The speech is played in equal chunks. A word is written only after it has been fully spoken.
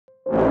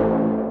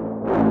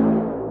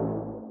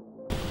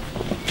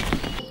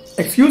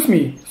Excuse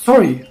me,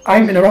 sorry,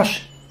 I'm in a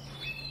rush.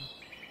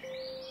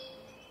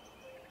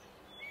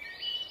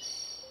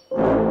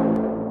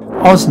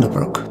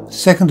 Osnabrück,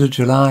 2nd of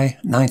July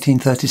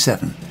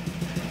 1937.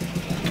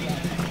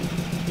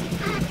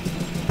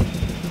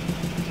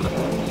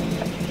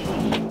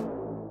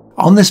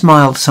 On this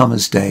mild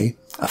summer's day,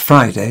 a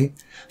Friday,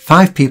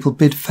 5 people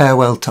bid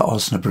farewell to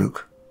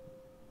Osnabrück.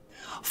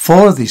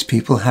 4 of these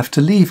people have to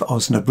leave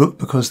Osnabrück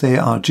because they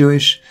are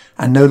Jewish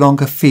and no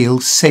longer feel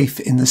safe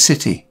in the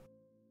city.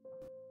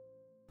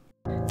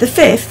 The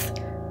 5th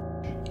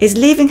is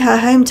leaving her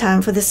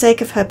hometown for the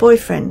sake of her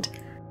boyfriend.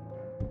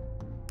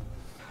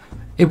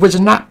 It was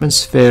an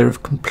atmosphere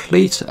of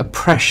complete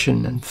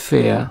oppression and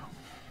fear.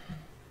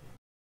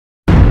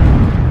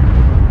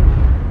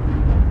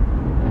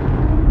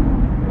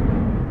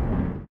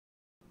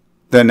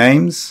 Their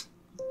names: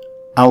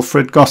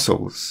 Alfred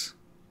Gossels,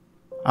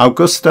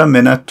 Augusta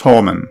Minna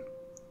Thormann,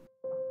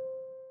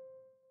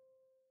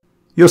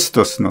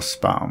 Justus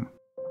Nussbaum,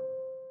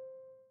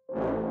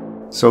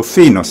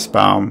 Sophie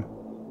Nussbaum,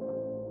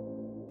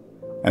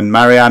 and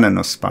Marianne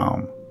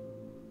Nussbaum.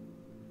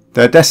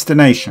 Their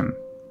destination: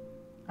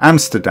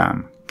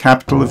 Amsterdam,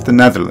 capital of the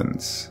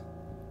Netherlands.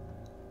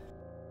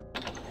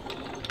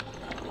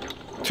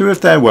 2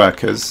 of their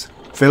workers,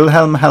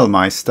 Wilhelm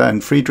Hellmeister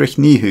and Friedrich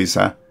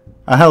Niehuser,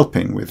 are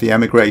helping with the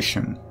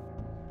emigration.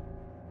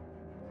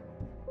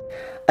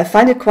 I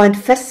find it quite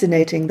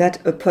fascinating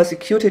that a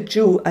persecuted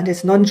Jew and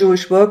his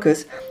non-Jewish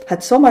workers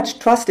had so much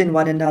trust in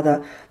one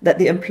another that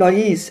the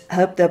employees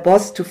helped their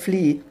boss to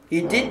flee.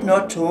 He did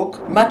not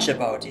talk much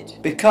about it,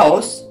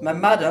 because my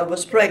mother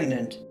was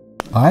pregnant.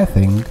 I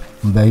think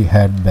they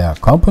had their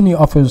company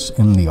office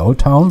in the old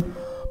town,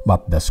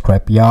 but the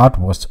scrapyard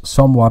was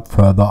somewhat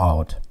further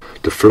out.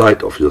 The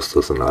flight of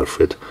Justus and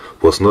Alfred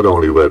was not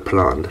only well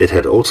planned, it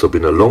had also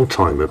been a long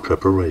time in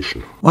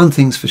preparation. One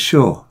thing's for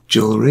sure: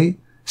 jewellery,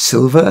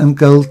 silver and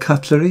gold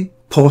cutlery,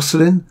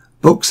 porcelain,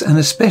 books and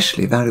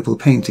especially valuable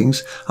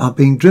paintings are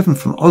being driven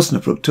from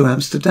Osnabrück to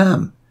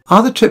Amsterdam.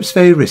 Are the trips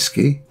very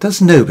risky?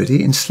 Does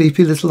nobody in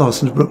sleepy little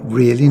Osnabrück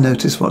really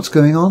notice what's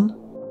going on?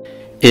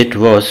 It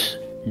was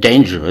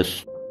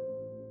dangerous.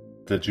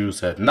 The Jews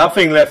had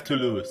nothing left to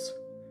lose.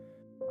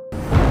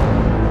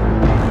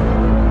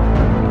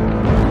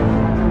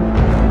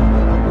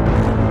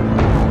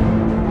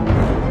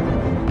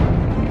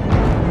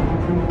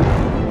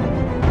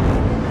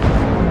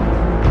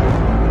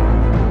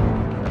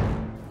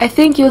 I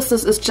think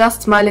Justus is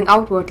just smiling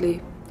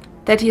outwardly,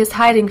 that he is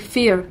hiding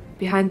fear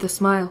behind the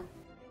smile.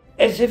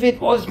 As if it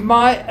was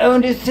my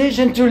own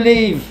decision to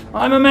leave.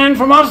 I'm a man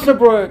from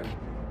Osnabrück.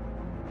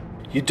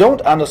 You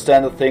don't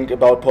understand a thing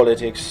about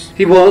politics.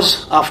 He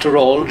was, after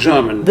all,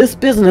 German. This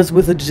business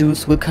with the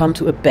Jews will come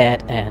to a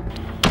bad end.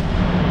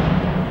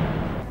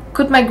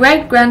 Could my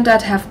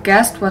great-granddad have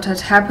guessed what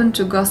had happened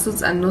to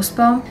Gossels and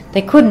Nussbaum?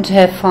 They couldn't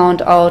have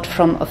found out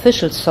from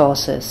official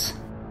sources.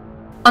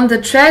 On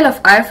the trail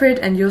of Alfred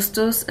and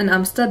Justus in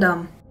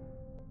Amsterdam.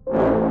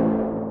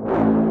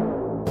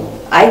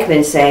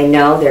 Eichmann saying,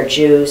 no, they're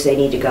Jews, they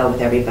need to go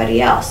with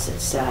everybody else.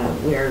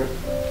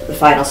 The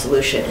final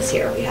solution is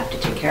here, we have to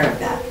take care of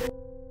that.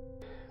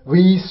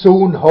 We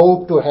soon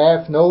hope to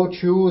have no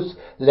Jews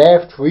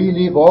left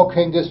freely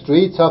walking the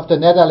streets of the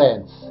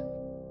Netherlands.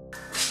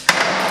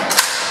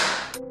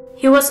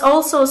 He was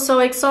also so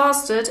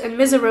exhausted and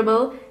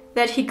miserable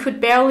that he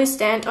could barely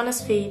stand on his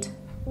feet.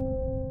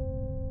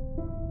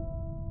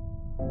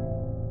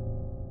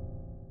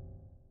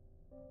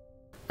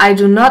 I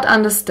do not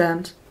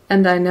understand,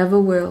 and I never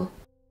will.